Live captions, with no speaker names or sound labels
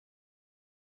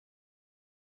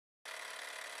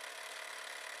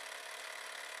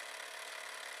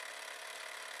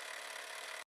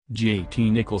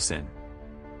J.T. Nicholson,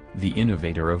 the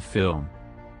innovator of film,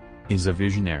 is a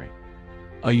visionary,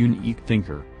 a unique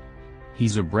thinker.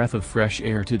 He's a breath of fresh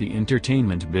air to the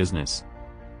entertainment business.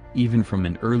 Even from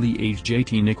an early age,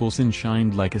 J.T. Nicholson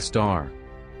shined like a star.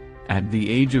 At the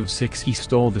age of 6 he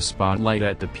stole the spotlight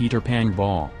at the Peter Pan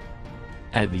Ball.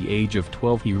 At the age of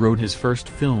 12 he wrote his first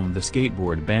film, The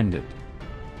Skateboard Bandit.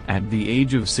 At the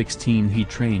age of 16 he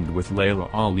trained with Laila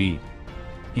Ali.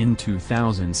 In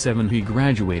 2007 he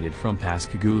graduated from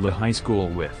Pascagoula High School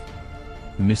with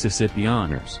Mississippi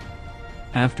Honors.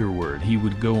 Afterward he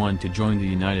would go on to join the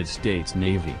United States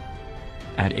Navy.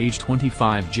 At age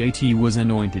 25 J.T. was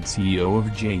anointed CEO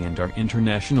of J&R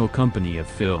International Company of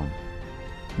Film.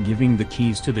 Giving the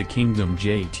keys to the kingdom,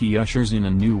 J.T. ushers in a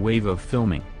new wave of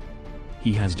filming.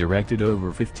 He has directed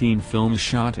over 15 films,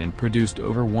 shot and produced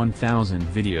over 1,000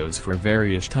 videos for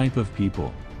various type of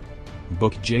people.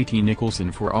 Book J.T.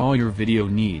 Nicholson for all your video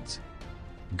needs.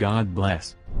 God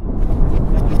bless.